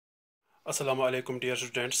Assalamu alaikum dear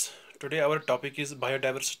students. Today our topic is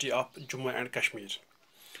biodiversity of Jammu and Kashmir.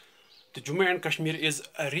 The Jammu and Kashmir is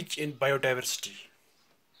rich in biodiversity.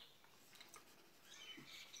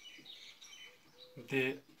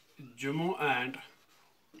 The Jammu and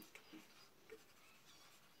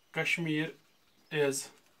Kashmir is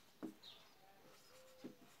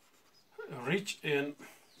rich in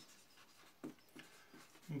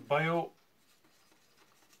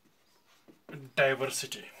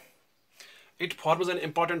biodiversity. It forms an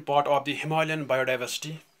important part of the Himalayan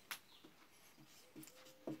biodiversity.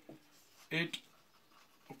 It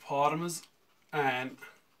forms an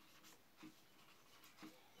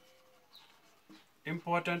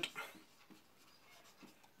important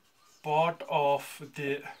part of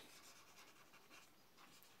the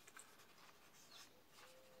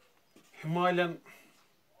Himalayan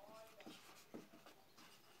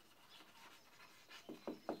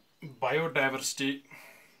biodiversity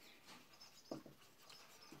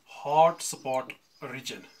hotspot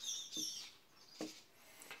region.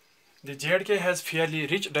 The JK has fairly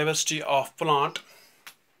rich diversity of plant.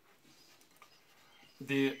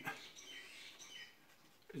 The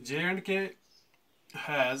J&K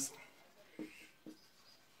has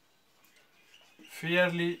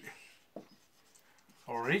fairly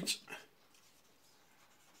rich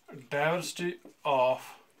diversity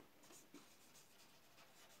of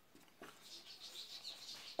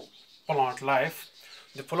plant life.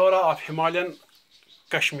 The flora of Himalayan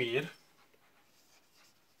Kashmir,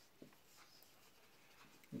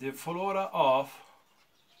 the flora of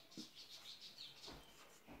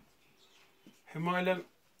Himalayan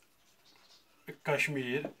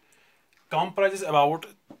Kashmir comprises about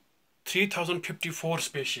 3054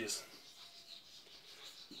 species.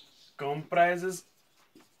 Comprises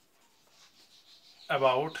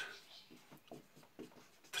about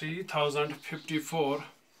 3054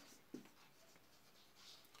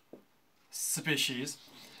 species.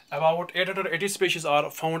 About 880 species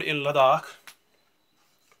are found in Ladakh.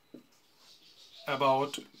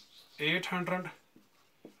 About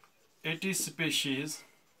 880 species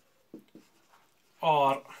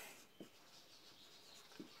are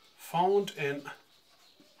found in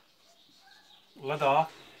Ladakh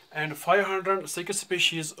and 506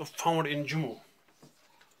 species found in Jammu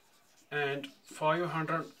and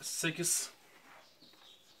 506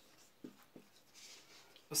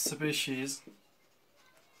 species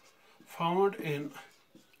found in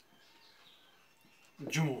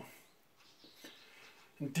Jammu.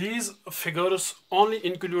 These figures only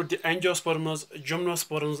include the angiosperms,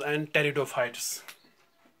 gymnosperms and pteridophytes.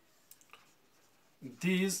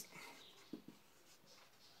 These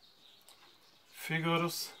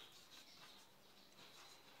figures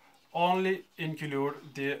only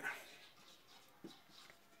include the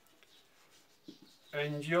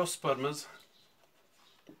angiosperms,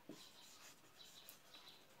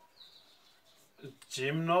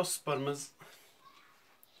 gymnosperms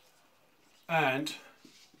and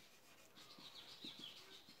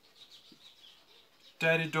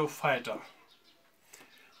pteridophyta.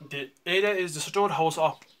 The area is the storehouse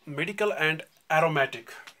of medical and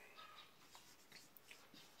aromatic.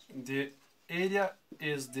 The area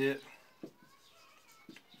is the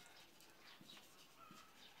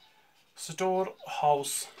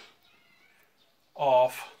storehouse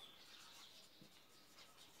of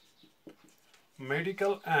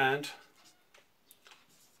medical and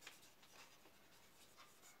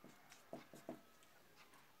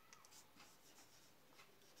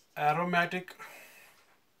aromatic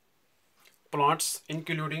plants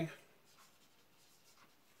including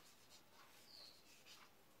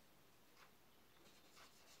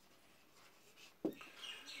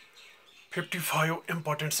 "55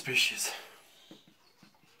 important species".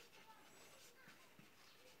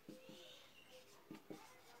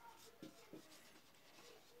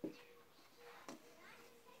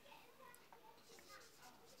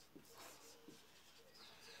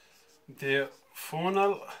 The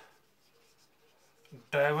faunal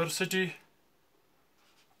diversity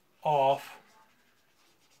of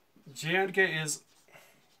J&K is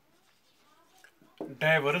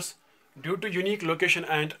diverse due to unique location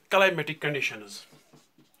and climatic conditions.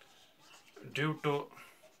 Due to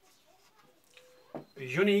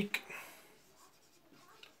unique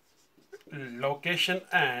location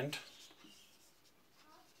and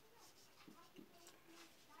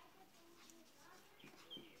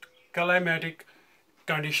climatic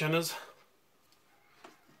conditions,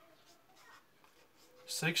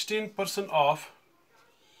 16% of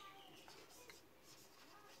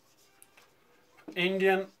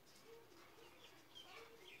Indian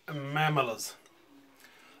mammals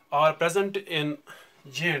are present in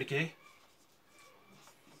J&K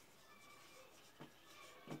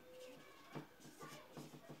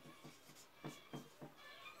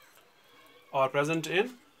are present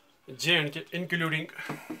in J&K, including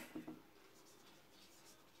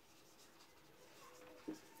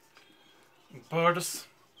birds,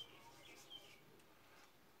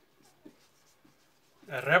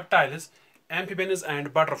 reptiles, amphibians,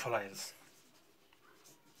 and butterflies.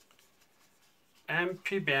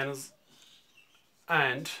 Amphibians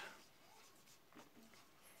and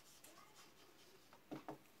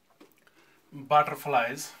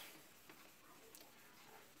butterflies.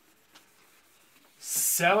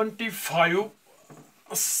 75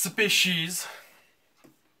 species.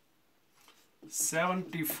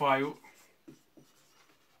 75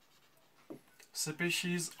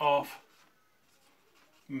 species of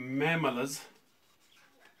mammals.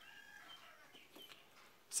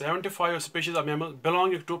 75 species of mammals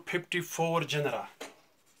belonging to 54 genera.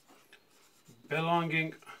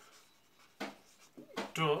 Belonging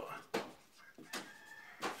to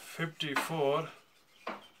 54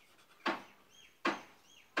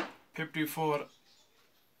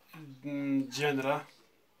 genera,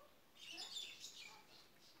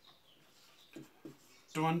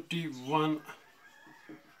 21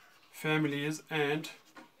 families, and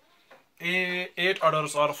 8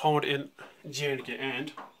 orders are found in J&K,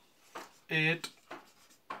 and 8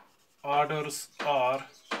 orders are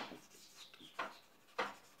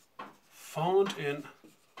found in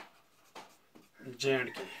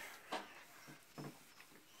J&K.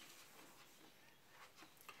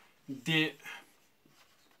 The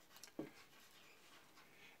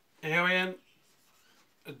avian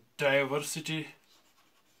diversity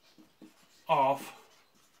of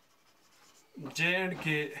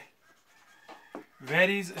J&K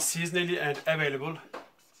varies seasonally and available.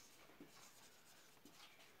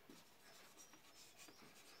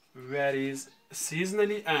 Varies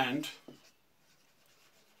seasonally and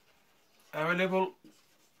available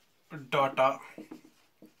data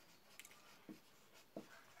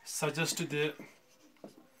suggest the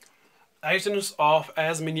existence of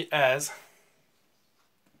as many as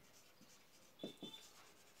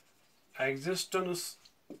existence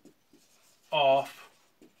of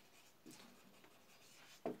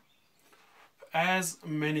as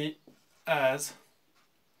many as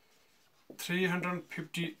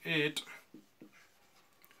 358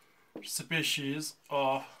 species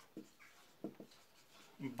of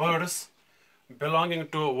birds belonging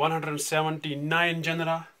to 179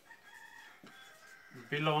 genera.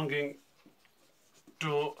 Belonging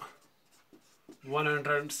to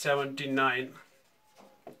 179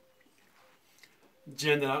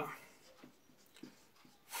 genera,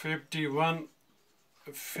 51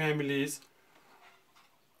 families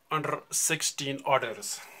under 16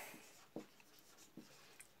 orders.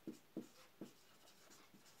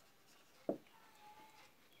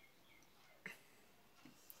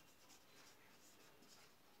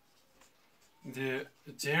 The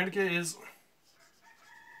J&K is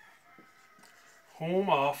home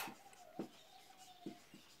of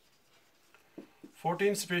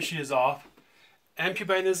 14 species of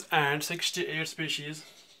amphibians and 68 species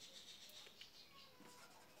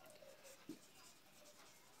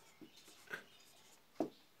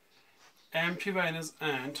amphibians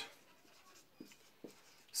and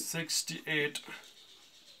 68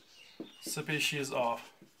 species of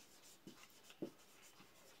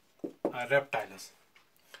reptiles.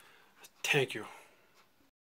 Thank you.